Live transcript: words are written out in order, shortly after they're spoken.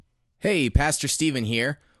Hey, Pastor Stephen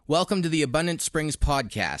here. Welcome to the Abundant Springs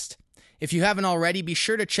podcast. If you haven't already, be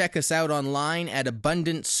sure to check us out online at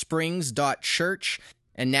abundantsprings.church.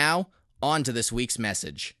 And now, on to this week's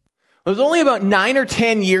message. It was only about 9 or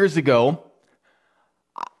 10 years ago,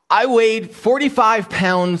 I weighed 45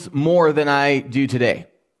 pounds more than I do today.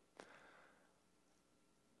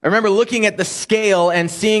 I remember looking at the scale and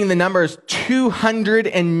seeing the numbers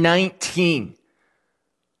 219.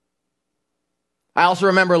 I also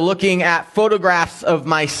remember looking at photographs of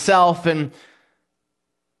myself and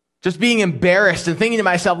just being embarrassed and thinking to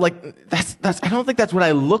myself, like, I don't think that's what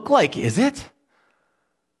I look like, is it?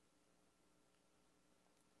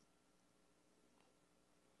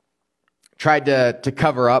 Tried to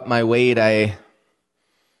cover up my weight. I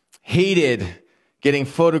hated getting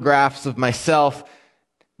photographs of myself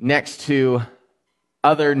next to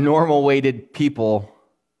other normal weighted people.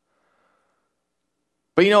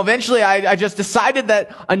 But eventually I just decided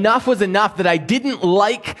that enough was enough, that I didn't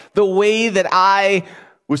like the way that I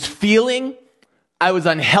was feeling. I was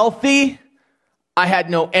unhealthy. I had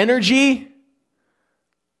no energy.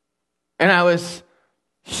 And I was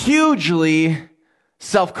hugely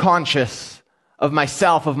self-conscious of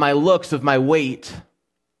myself, of my looks, of my weight.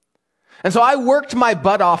 And so I worked my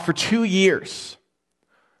butt off for 2 years,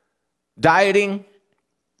 dieting,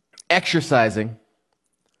 exercising,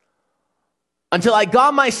 until I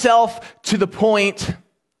got myself to the point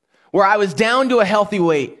where I was down to a healthy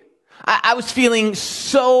weight. I was feeling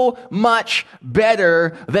so much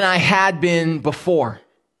better than I had been before.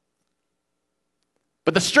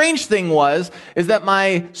 But the strange thing is that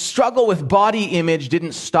my struggle with body image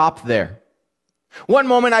didn't stop there. One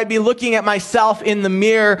moment I'd be looking at myself in the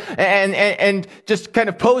mirror and just kind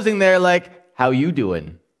of posing there like, how you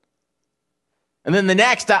doing? And then the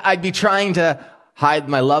next I'd be trying to hide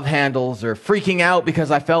my love handles or freaking out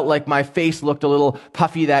because I felt like my face looked a little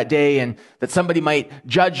puffy that day and that somebody might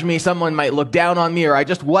judge me, someone might look down on me, or I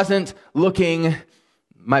just wasn't looking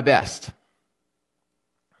my best.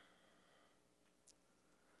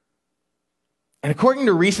 And according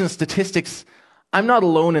to recent statistics, I'm not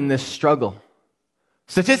alone in this struggle.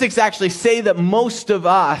 Statistics actually say that most of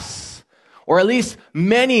us, or at least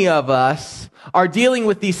many of us, are dealing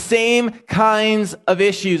with these same kinds of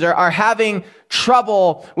issues, are having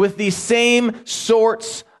trouble with these same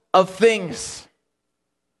sorts of things.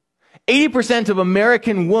 80% of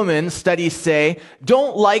American women, studies say,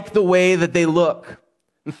 don't like the way that they look.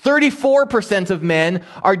 And 34% of men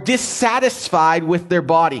are dissatisfied with their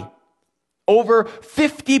body. Over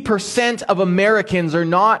 50% of Americans are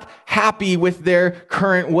not happy with their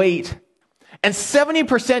current weight. And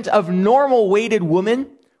 70% of normal weighted women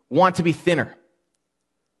want to be thinner.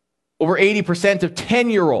 Over 80% of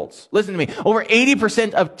 10-year-olds, listen to me, over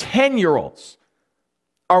 80% of 10-year-olds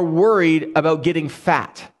are worried about getting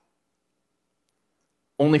fat.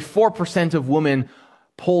 Only 4% of women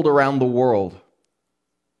polled around the world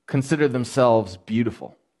consider themselves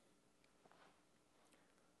beautiful.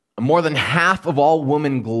 More than half of all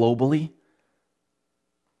women globally,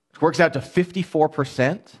 which works out to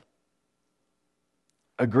 54%,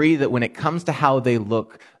 agree that when it comes to how they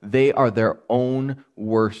look, they are their own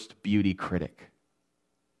worst beauty critic.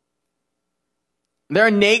 There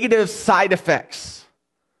are negative side effects,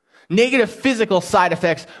 negative physical side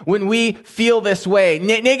effects when we feel this way,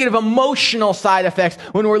 negative emotional side effects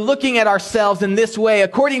when we're looking at ourselves in this way.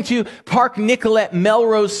 According to Park Nicollet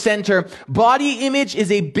Melrose Center, body image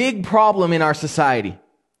is a big problem in our society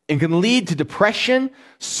and can lead to depression,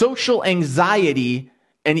 social anxiety,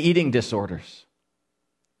 and eating disorders.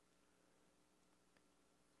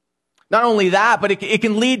 Not only that, but it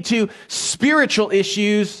can lead to spiritual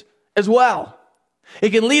issues as well. It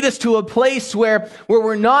can lead us to a place where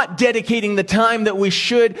we're not dedicating the time that we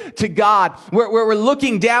should to God, where we're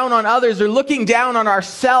looking down on others or looking down on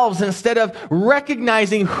ourselves instead of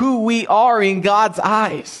recognizing who we are in God's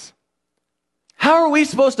eyes. How are we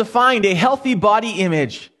supposed to find a healthy body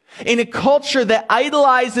image in a culture that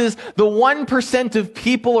idolizes the 1% of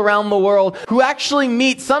people around the world who actually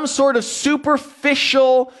meet some sort of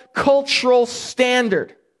superficial cultural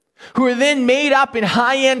standard, who are then made up in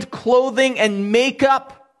high-end clothing and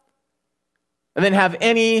makeup, and then have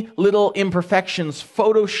any little imperfections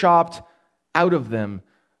photoshopped out of them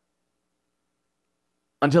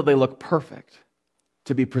until they look perfect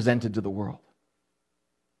to be presented to the world?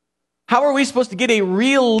 How are we supposed to get a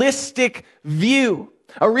realistic view,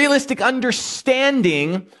 a realistic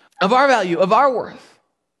understanding of our value, of our worth?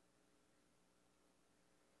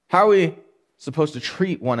 How are we supposed to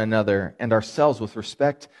treat one another and ourselves with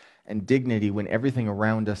respect and dignity when everything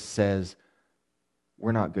around us says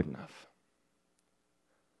we're not good enough?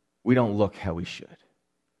 We don't look how we should.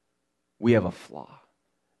 we have a flaw,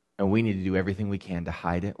 and we need to do everything we can to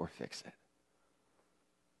hide it or fix it.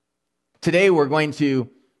 Today we're going to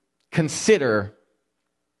consider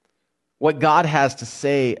what God has to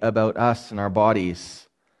say about us and our bodies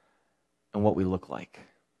and what we look like.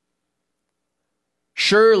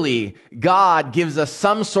 Surely God gives us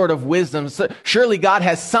some sort of wisdom. Surely God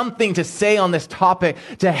has something to say on this topic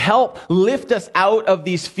to help lift us out of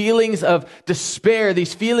these feelings of despair,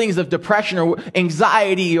 these feelings of depression or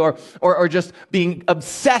anxiety or just being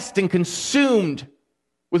obsessed and consumed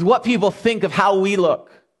with what people think of how we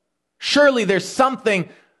look. Surely there's something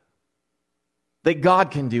that God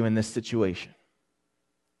can do in this situation.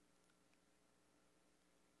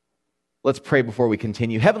 Let's pray before we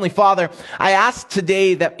continue. Heavenly Father, I ask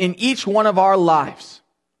today that in each one of our lives,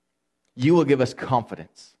 you will give us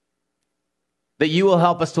confidence. That you will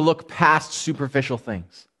help us to look past superficial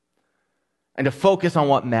things and to focus on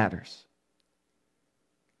what matters.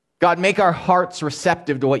 God, make our hearts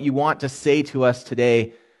receptive to what you want to say to us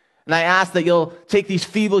today. And I ask that you'll take these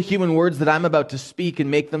feeble human words that I'm about to speak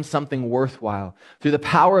and make them something worthwhile through the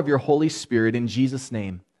power of your Holy Spirit. In Jesus'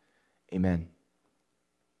 name, amen.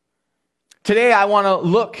 Today, I want to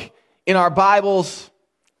look in our Bibles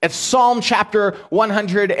at Psalm chapter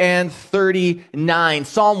 139.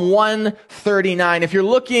 Psalm 139. If you're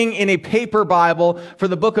looking in a paper Bible for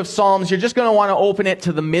the book of Psalms, you're just going to want to open it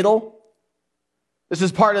to the middle. This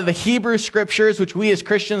is part of the Hebrew scriptures, which we as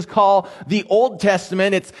Christians call the Old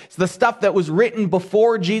Testament. It's the stuff that was written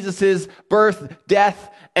before Jesus' birth,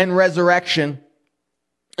 death, and resurrection.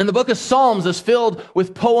 And the book of Psalms is filled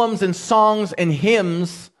with poems and songs and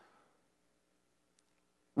hymns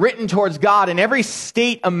written towards God in every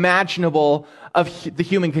state imaginable of the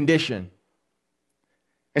human condition.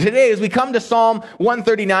 And today, as we come to Psalm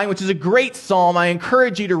 139, which is a great psalm, I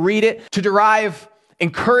encourage you to read it, to derive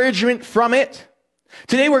encouragement from it.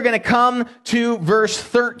 Today, we're going to come to verse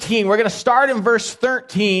 13. We're going to start in verse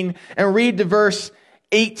 13 and read to verse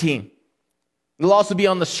 18. It'll also be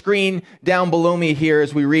on the screen down below me here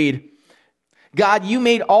as we read. God, you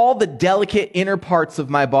made all the delicate inner parts of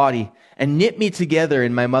my body and knit me together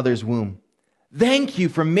in my mother's womb. Thank you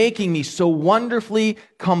for making me so wonderfully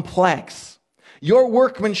complex. Your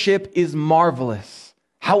workmanship is marvelous.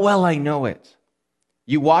 How well I know it.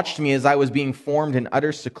 You watched me as I was being formed in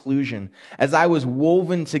utter seclusion, as I was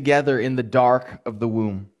woven together in the dark of the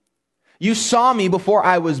womb. You saw me before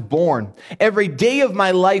I was born. Every day of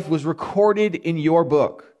my life was recorded in your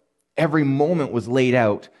book. Every moment was laid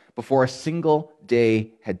out before a single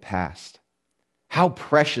day had passed. How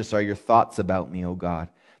precious are your thoughts about me, O God.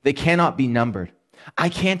 They cannot be numbered. I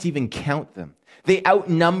can't even count them. They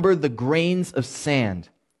outnumber the grains of sand.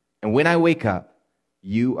 And when I wake up,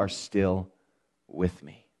 you are still with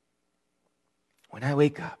me. When I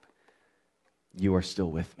wake up, you are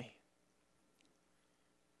still with me.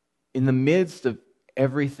 In the midst of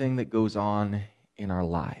everything that goes on in our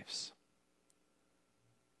lives,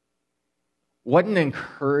 what an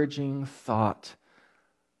encouraging thought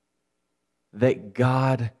that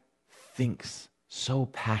God thinks so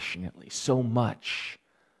passionately, so much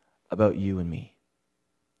about you and me.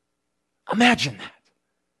 Imagine that.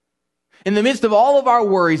 In the midst of all of our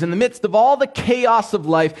worries, in the midst of all the chaos of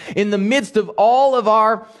life, in the midst of all of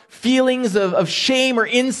our feelings of shame or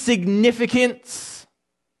insignificance,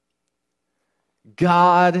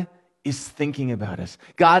 God is thinking about us.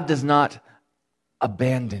 God does not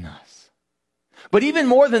abandon us. But even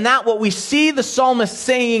more than that, what we see the psalmist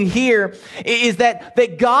saying here is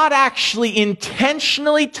that God actually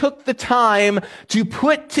intentionally took the time to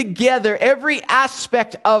put together every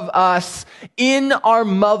aspect of us in our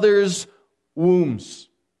mother's wombs.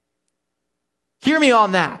 Hear me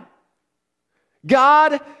on that.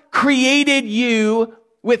 God created you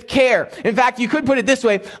with care. In fact, you could put it this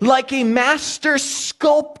way, like a master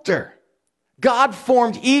sculptor. God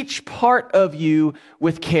formed each part of you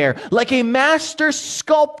with care. Like a master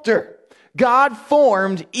sculptor, God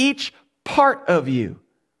formed each part of you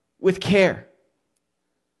with care.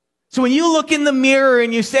 So when you look in the mirror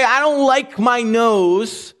and you say, I don't like my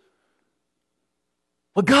nose,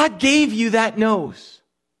 well, God gave you that nose.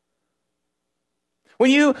 When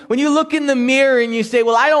you look in the mirror and you say,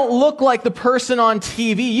 well, I don't look like the person on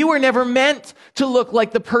TV, you were never meant to look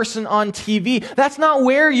like the person on TV. That's not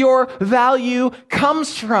where your value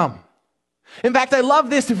comes from. In fact, I love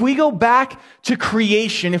this. If we go back to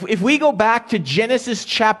creation, if we go back to Genesis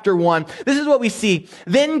chapter 1, this is what we see.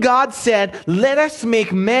 Then God said, let us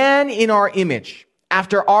make man in our image,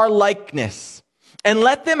 after our likeness. And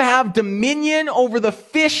let them have dominion over the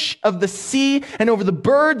fish of the sea and over the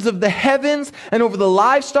birds of the heavens and over the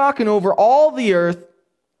livestock and over all the earth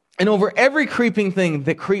and over every creeping thing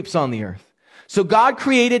that creeps on the earth. So God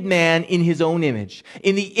created man in his own image.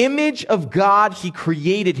 In the image of God, he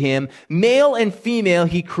created him. Male and female,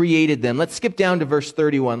 he created them. Let's skip down to verse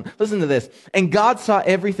 31. Listen to this. And God saw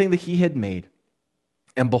everything that he had made,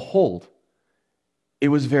 and behold, it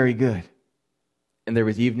was very good. And there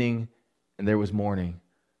was evening, and there was morning,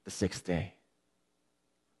 the sixth day.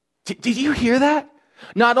 Did you hear that?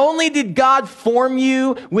 Not only did God form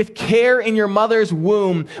you with care in your mother's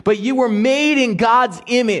womb, but you were made in God's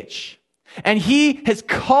image. And he has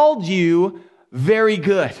called you very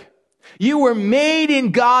good. You were made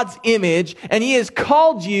in God's image, and he has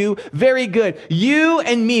called you very good. You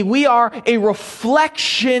and me, we are a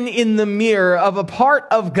reflection in the mirror of a part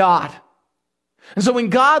of God. And so when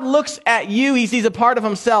God looks at you, he sees a part of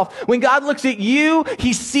himself. When God looks at you,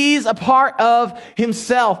 he sees a part of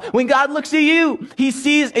himself. When God looks at you, he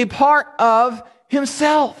sees a part of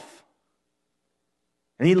himself.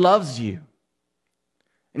 And he loves you.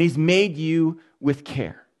 And he's made you with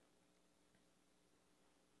care.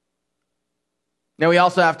 Now we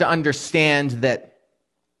also have to understand that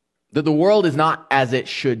the world is not as it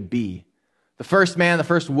should be. The first man, the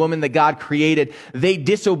first woman that God created, they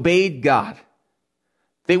disobeyed God.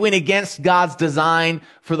 They went against God's design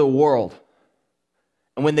for the world.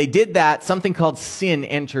 And when they did that, something called sin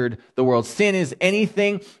entered the world. Sin is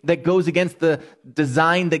anything that goes against the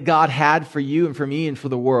design that God had for you and for me and for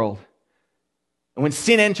the world. And when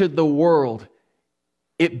sin entered the world,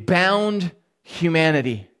 it bound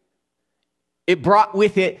humanity. It brought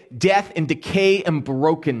with it death and decay and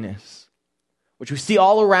brokenness, which we see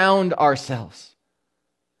all around ourselves.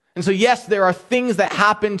 And so yes, there are things that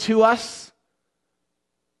happen to us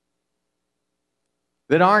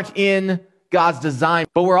that aren't in God's design.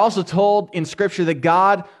 But we're also told in Scripture that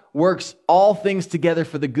God works all things together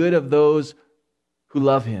for the good of those who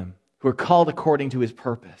love him, who are called according to his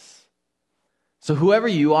purpose. So whoever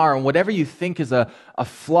you are and whatever you think is a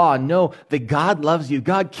flaw, know that God loves you.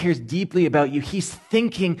 God cares deeply about you. He's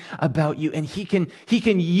thinking about you, and he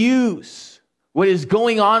can use what is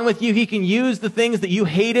going on with you. He can use the things that you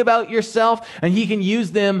hate about yourself, and he can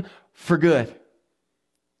use them for good.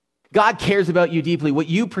 God cares about you deeply, what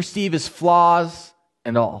you perceive as flaws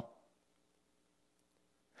and all.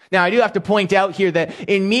 Now, I do have to point out here that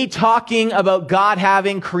in me talking about God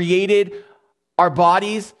having created our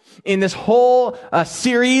bodies, in this whole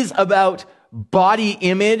series about body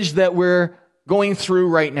image that we're going through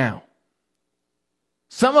right now,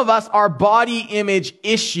 some of us, our body image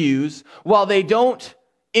issues, while they don't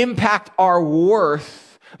impact our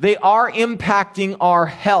worth, they are impacting our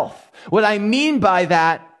health. What I mean by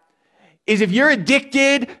that is if you're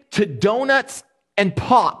addicted to donuts and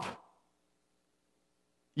pop,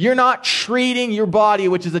 you're not treating your body,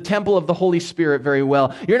 which is a temple of the Holy Spirit, very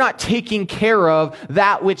well. You're not taking care of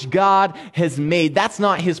that which God has made. That's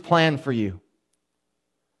not his plan for you.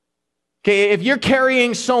 Okay, if you're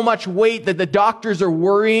carrying so much weight that the doctors are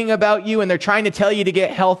worrying about you and they're trying to tell you to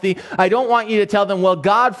get healthy, I don't want you to tell them, well,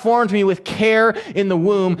 God formed me with care in the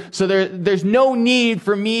womb, so there's no need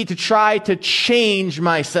for me to try to change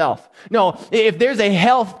myself. No, if there's a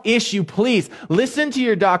health issue, please listen to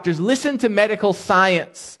your doctors, listen to medical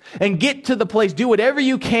science, and get to the place, do whatever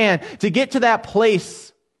you can to get to that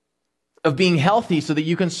place of being healthy so that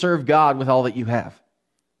you can serve God with all that you have.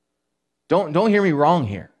 Don't hear me wrong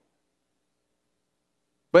here.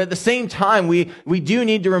 But at the same time, we do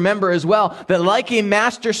need to remember as well that like a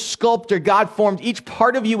master sculptor, God formed each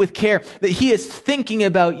part of you with care, that he is thinking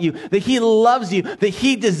about you, that he loves you, that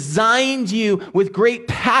he designed you with great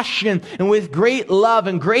passion and with great love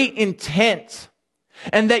and great intent,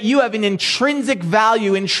 and that you have an intrinsic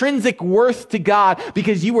value, intrinsic worth to God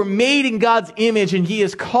because you were made in God's image and he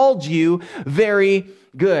has called you very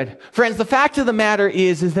good. Friends, the fact of the matter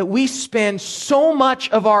is that we spend so much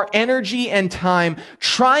of our energy and time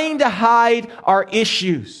trying to hide our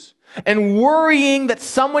issues and worrying that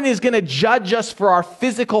someone is going to judge us for our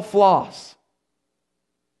physical flaws,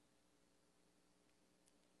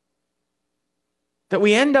 that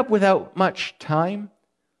we end up without much time,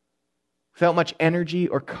 without much energy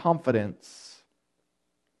or confidence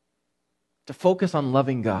to focus on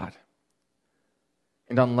loving God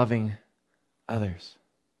and on loving others.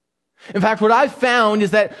 In fact, what I've found is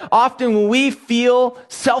that often when we feel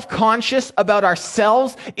self-conscious about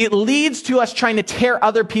ourselves, it leads to us trying to tear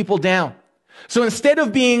other people down. So instead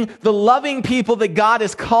of being the loving people that God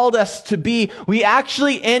has called us to be, we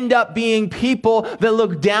actually end up being people that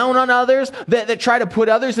look down on others, that try to put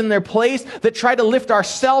others in their place, that try to lift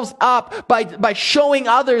ourselves up by showing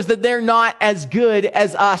others that they're not as good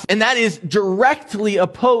as us. And that is directly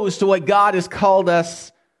opposed to what God has called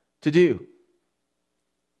us to do.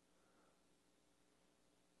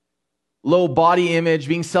 low body image,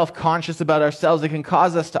 being self-conscious about ourselves. It can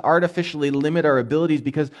cause us to artificially limit our abilities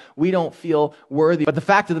because we don't feel worthy. But the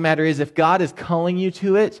fact of the matter is, if God is calling you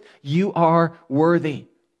to it, you are worthy.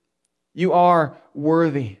 You are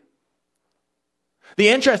worthy. The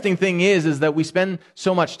interesting thing is that we spend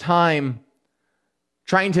so much time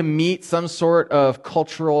trying to meet some sort of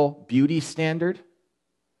cultural beauty standard,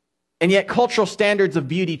 and yet cultural standards of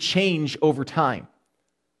beauty change over time.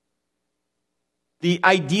 The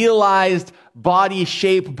idealized body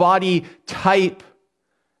shape, body type,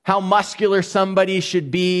 how muscular somebody should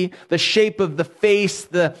be, the shape of the face,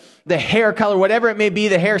 the hair color, whatever it may be,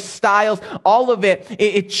 the hairstyles, all of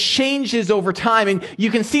it changes over time. And you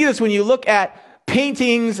can see this when you look at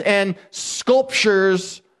paintings and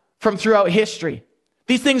sculptures from throughout history.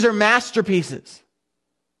 These things are masterpieces.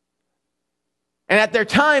 And at their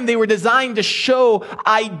time, they were designed to show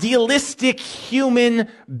idealistic human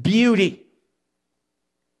beauty.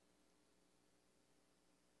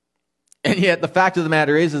 And yet the fact of the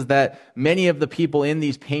matter is that many of the people in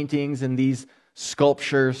these paintings and these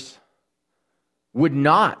sculptures would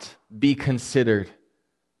not be considered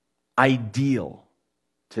ideal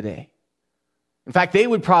today. In fact, they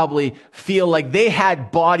would probably feel like they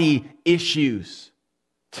had body issues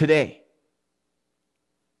today.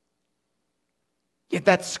 Yet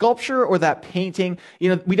that sculpture or that painting,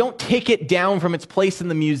 we don't take it down from its place in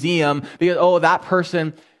the museum because, that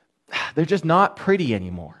person, they're just not pretty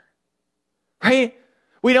anymore. Right?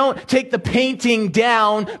 We don't take the painting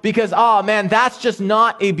down because, that's just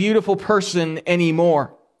not a beautiful person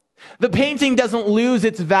anymore. The painting doesn't lose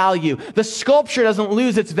its value. The sculpture doesn't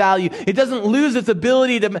lose its value. It doesn't lose its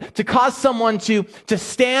ability to cause someone to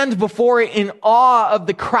stand before it in awe of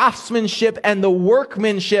the craftsmanship and the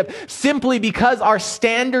workmanship simply because our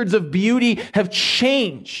standards of beauty have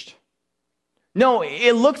changed. No,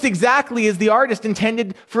 it looks exactly as the artist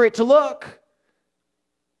intended for it to look.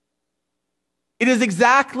 It is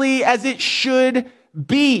exactly as it should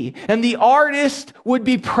be. And the artist would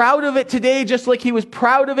be proud of it today just like he was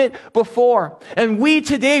proud of it before. And we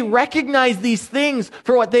today recognize these things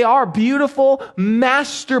for what they are, beautiful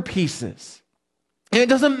masterpieces. And it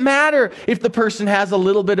doesn't matter if the person has a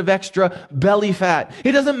little bit of extra belly fat.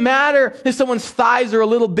 It doesn't matter if someone's thighs are a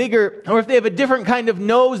little bigger or if they have a different kind of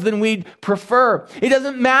nose than we'd prefer. It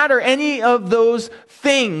doesn't matter any of those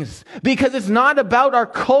things because it's not about our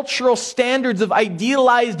cultural standards of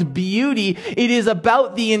idealized beauty. It is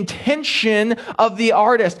about the intention of the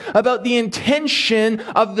artist, about the intention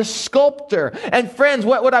of the sculptor. And friends,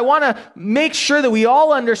 what I want to make sure that we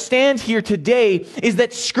all understand here today is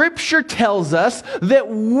that Scripture tells us that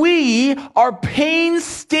we are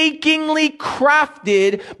painstakingly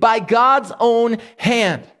crafted by God's own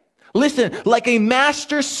hand. Listen, like a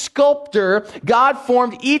master sculptor, God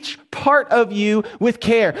formed each part of you with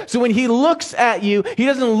care. So when he looks at you, he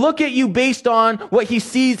doesn't look at you based on what he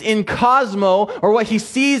sees in Cosmo or what he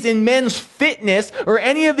sees in Men's Fitness or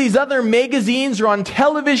any of these other magazines or on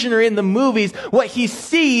television or in the movies. What he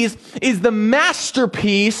sees is the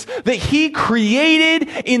masterpiece that he created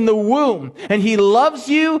in the womb. And he loves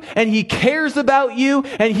you and he cares about you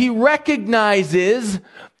and he recognizes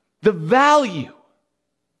the value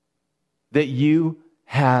that you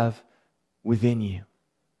have within you.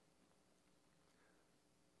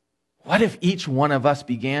 What if each one of us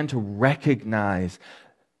began to recognize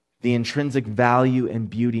the intrinsic value and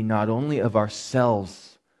beauty not only of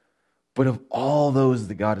ourselves, but of all those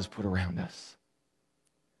that God has put around us?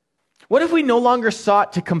 What if we no longer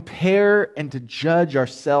sought to compare and to judge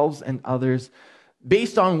ourselves and others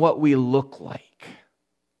based on what we look like,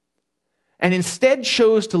 and instead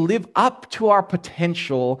chose to live up to our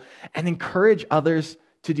potential and encourage others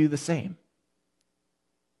to do the same?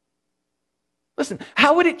 Listen,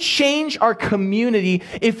 how would it change our community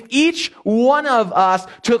if each one of us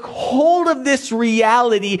took hold of this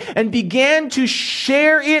reality and began to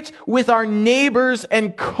share it with our neighbors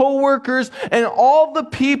and coworkers and all the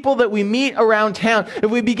people that we meet around town? If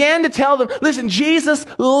we began to tell them, listen, Jesus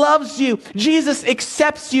loves you. Jesus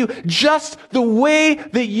accepts you just the way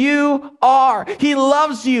that you are. He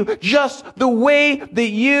loves you just the way that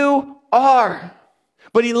you are.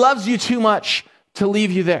 But he loves you too much to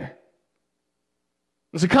leave you there.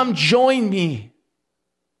 So come join me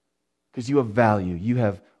because you have value, you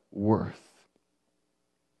have worth,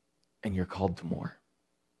 and you're called to more.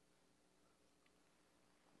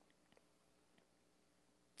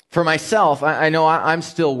 For myself, I know I'm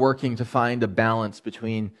still working to find a balance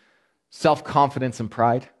between self-confidence and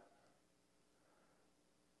pride,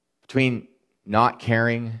 between not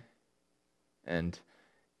caring and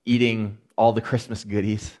eating all the Christmas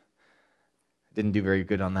goodies. Didn't do very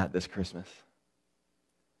good on that this Christmas.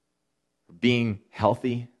 being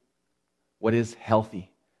healthy. What is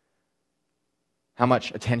healthy? How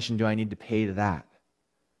much attention do I need to pay to that?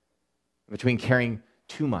 Between caring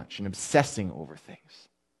too much and obsessing over things.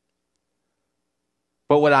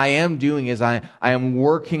 But what I am doing is I am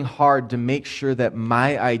working hard to make sure that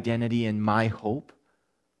my identity and my hope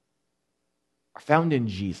are found in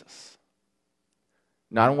Jesus.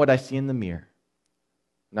 Not on what I see in the mirror.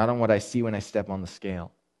 Not on what I see when I step on the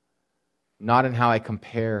scale. Not in how I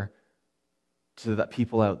compare to the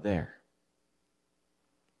people out there.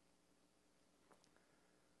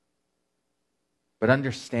 But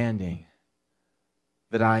understanding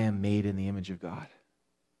that I am made in the image of God.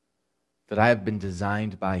 That I have been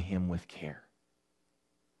designed by Him with care.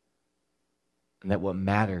 And that what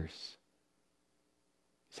matters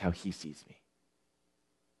is how He sees me.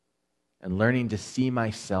 And learning to see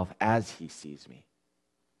myself as He sees me,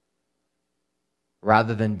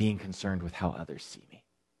 rather than being concerned with how others see me.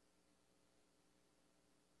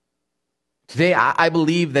 Today, I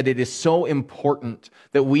believe that it is so important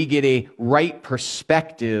that we get a right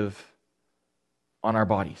perspective on our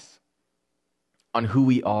bodies, on who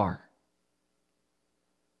we are.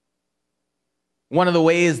 One of the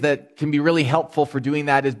ways that can be really helpful for doing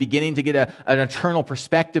that is beginning to get an eternal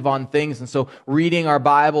perspective on things. And so reading our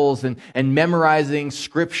Bibles and memorizing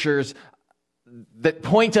scriptures that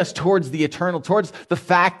point us towards the eternal, towards the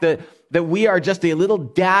fact that we are just a little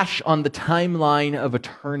dash on the timeline of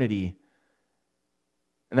eternity.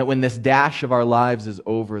 And that when this dash of our lives is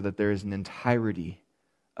over, that there is an entirety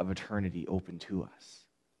of eternity open to us.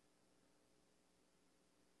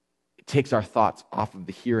 It takes our thoughts off of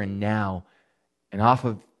the here and now and off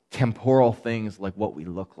of temporal things like what we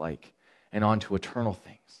look like and onto eternal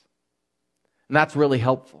things. And that's really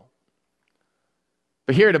helpful.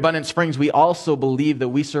 But here at Abundant Springs, we also believe that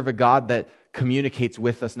we serve a God that communicates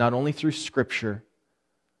with us not only through Scripture,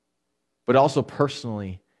 but also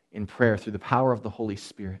personally in prayer through the power of the Holy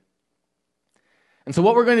Spirit. And so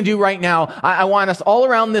what we're going to do right now, I want us all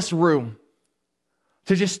around this room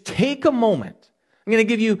to just take a moment. I'm going to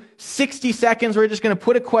give you 60 seconds. We're just going to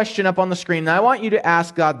put a question up on the screen. And I want you to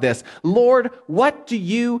ask God this: Lord, what do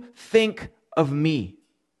you think of me?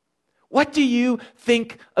 What do you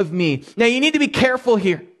think of me? Now, you need to be careful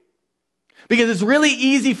here, because it's really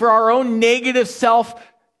easy for our own negative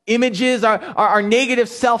self-images, our negative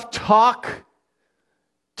self-talk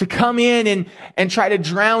to come in and try to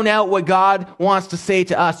drown out what God wants to say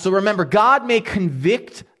to us. So remember, God may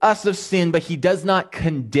convict us of sin, but He does not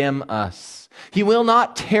condemn us. He will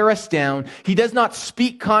not tear us down. He does not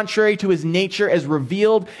speak contrary to His nature as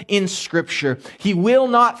revealed in Scripture. He will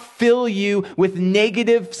not fill you with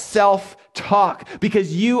negative self-talk,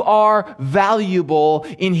 because you are valuable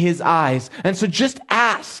in His eyes. And so just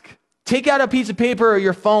ask. Take out a piece of paper or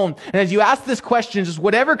your phone, and as you ask this question, just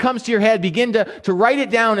whatever comes to your head, begin to write it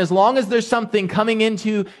down, as long as there's something coming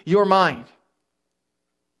into your mind.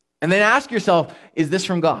 And then ask yourself, is this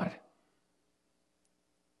from God?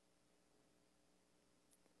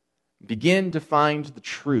 Begin to find the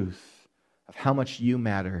truth of how much you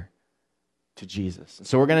matter to Jesus. And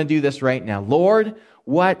so we're going to do this right now. Lord,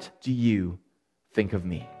 what do you think of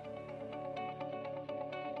me?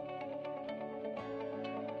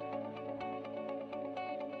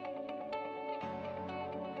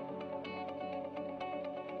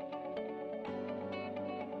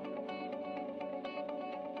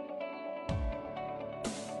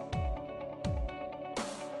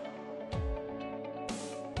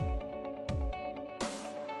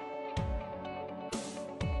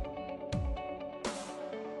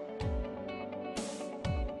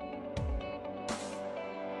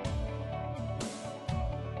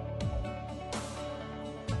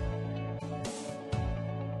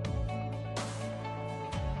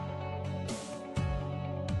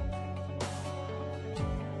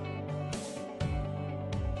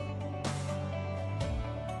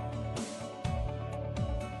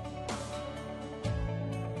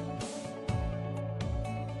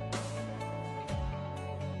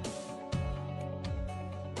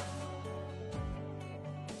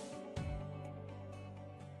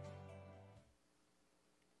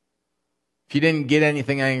 If you didn't get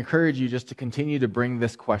anything, I encourage you just to continue to bring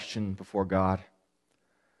this question before God.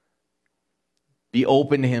 Be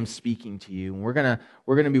open to Him speaking to you. And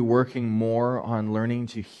we're gonna be working more on learning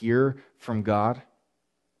to hear from God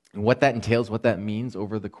and what that entails, what that means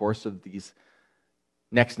over the course of these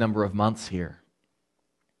next number of months here.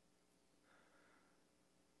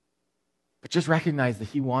 But just recognize that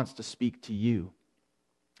He wants to speak to you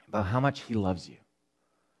about how much He loves you,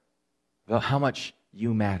 about how much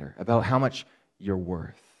you matter, about how much you're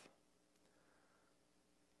worth.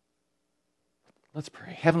 Let's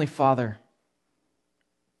pray. Heavenly Father,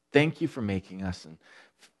 Thank you for making us and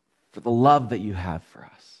for the love that you have for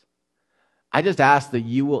us. I just ask that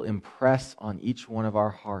you will impress on each one of our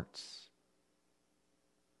hearts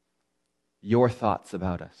your thoughts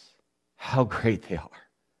about us, how great they are,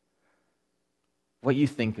 what you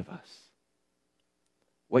think of us,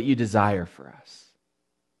 what you desire for us.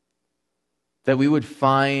 That we would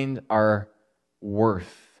find our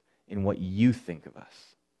worth in what you think of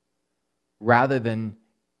us, rather than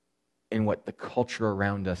in what the culture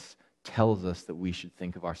around us tells us that we should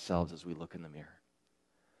think of ourselves as we look in the mirror.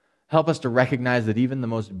 Help us to recognize that even the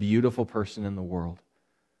most beautiful person in the world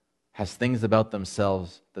has things about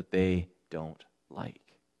themselves that they don't like.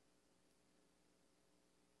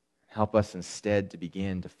 Help us instead to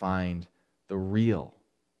begin to find the real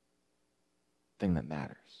thing that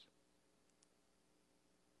matters.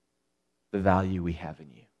 The value we have in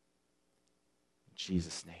you. In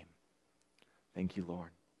Jesus' name. Thank you,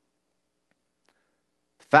 Lord.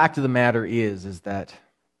 The fact of the matter is that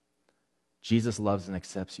Jesus loves and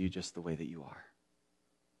accepts you just the way that you are.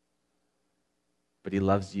 But he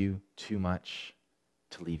loves you too much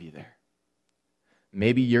to leave you there.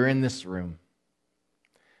 Maybe you're in this room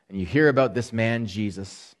and you hear about this man,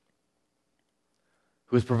 Jesus,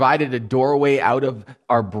 who has provided a doorway out of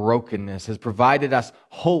our brokenness, has provided us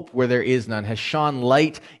hope where there is none, has shone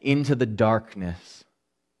light into the darkness.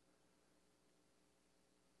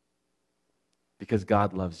 Because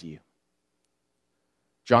God loves you.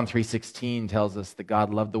 John 3:16 tells us that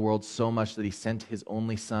God loved the world so much that he sent his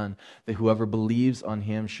only Son, that whoever believes on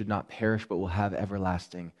him should not perish but will have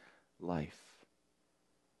everlasting life.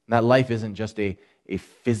 And that life isn't just a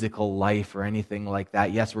physical life or anything like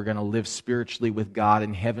that. Yes, we're going to live spiritually with God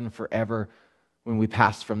in heaven forever when we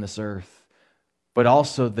pass from this earth. But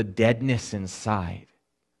also the deadness inside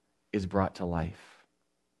is brought to life.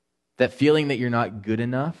 That feeling that you're not good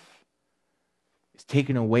enough is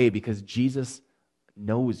taken away because Jesus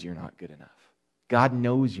knows you're not good enough. God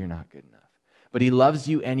knows you're not good enough. But he loves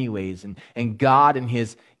you anyways. And God, in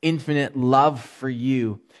his infinite love for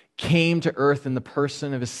you, came to earth in the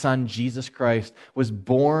person of his Son, Jesus Christ, was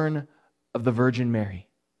born of the Virgin Mary,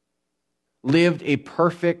 lived a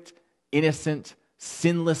perfect, innocent,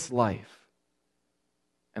 sinless life,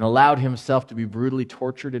 and allowed himself to be brutally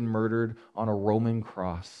tortured and murdered on a Roman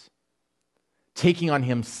cross, taking on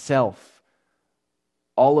himself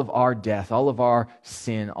all of our death, all of our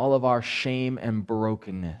sin, all of our shame and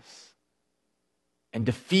brokenness, and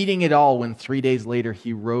defeating it all when 3 days later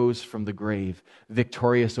he rose from the grave,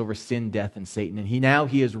 victorious over sin, death, and Satan. And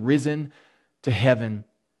he has risen to heaven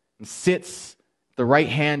and sits at the right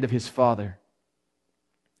hand of his Father.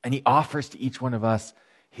 And he offers to each one of us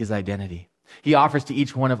his identity. He offers to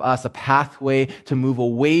each one of us a pathway to move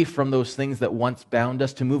away from those things that once bound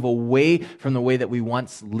us, to move away from the way that we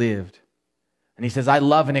once lived. And he says, I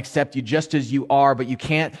love and accept you just as you are, but you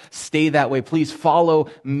can't stay that way. Please follow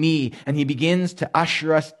me. And he begins to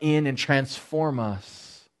usher us in and transform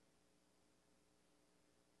us.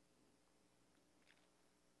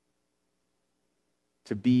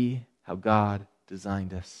 To be how God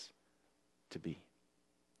designed us to be.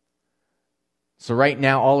 So right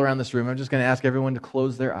now, all around this room, I'm just going to ask everyone to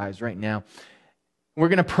close their eyes right now. We're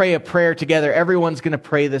going to pray a prayer together. Everyone's going to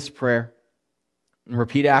pray this prayer. And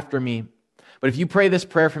repeat after me. But if you pray this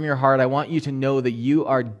prayer from your heart, I want you to know that you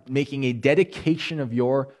are making a dedication of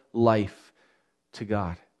your life to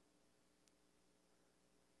God.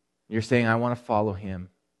 You're saying, I want to follow him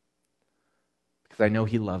because I know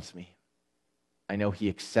he loves me. I know he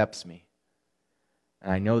accepts me.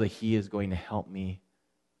 And I know that he is going to help me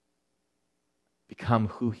become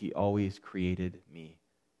who he always created me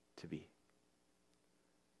to be.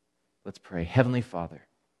 Let's pray. Heavenly Father,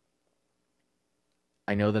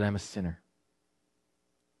 I know that I'm a sinner.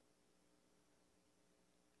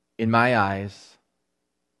 In my eyes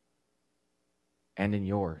and in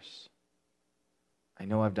yours, I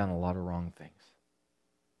know I've done a lot of wrong things.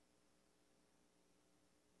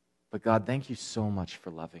 But God, thank you so much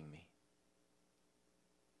for loving me.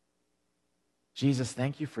 Jesus,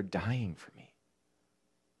 thank you for dying for me.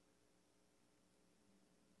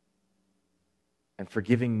 And for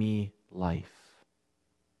giving me life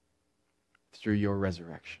through your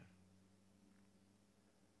resurrection.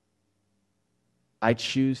 I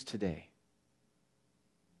choose today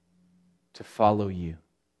to follow you,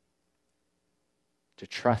 to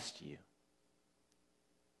trust you,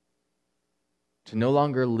 to no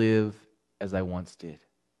longer live as I once did.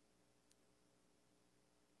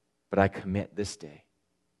 But I commit this day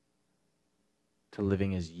to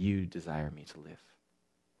living as you desire me to live.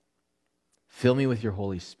 Fill me with your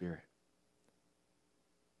Holy Spirit.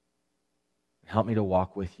 Help me to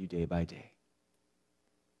walk with you day by day.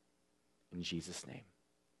 In Jesus' name,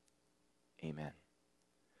 amen.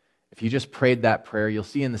 If you just prayed that prayer, you'll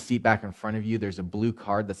see in the seat back in front of you, there's a blue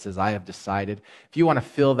card that says, I have decided. If you want to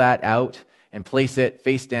fill that out and place it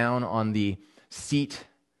face down on the seat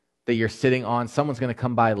that you're sitting on, someone's going to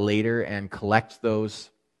come by later and collect those.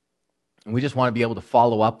 And we just want to be able to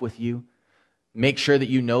follow up with you. Make sure that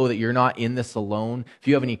you know that you're not in this alone. If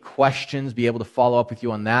you have any questions, be able to follow up with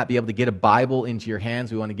you on that. Be able to get a Bible into your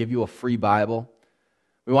hands. We want to give you a free Bible.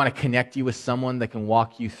 We want to connect you with someone that can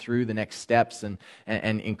walk you through the next steps and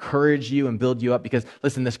encourage you and build you up. Because,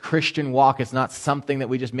 listen, this Christian walk is not something that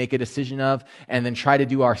we just make a decision of and then try to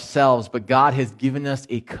do ourselves. But God has given us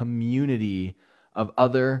a community of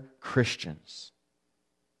other Christians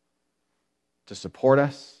to support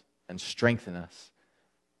us and strengthen us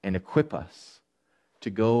and equip us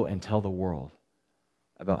to go and tell the world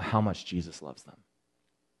about how much Jesus loves them.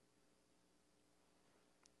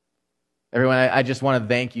 Everyone, I just want to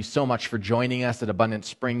thank you so much for joining us at Abundant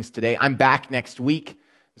Springs today. I'm back next week,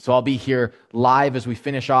 so I'll be here live as we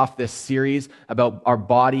finish off this series about our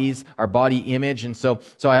bodies, our body image. And so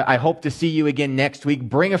I hope to see you again next week.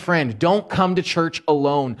 Bring a friend. Don't come to church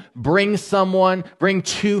alone. Bring someone, bring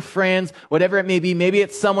 2 friends, whatever it may be. Maybe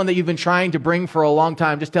it's someone that you've been trying to bring for a long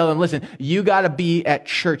time. Just tell them, listen, you got to be at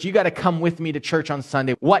church. You got to come with me to church on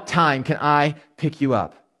Sunday. What time can I pick you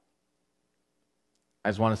up? I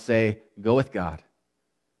just want to say, go with God.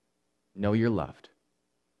 Know you're loved.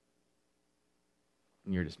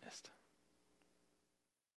 And you're dismissed.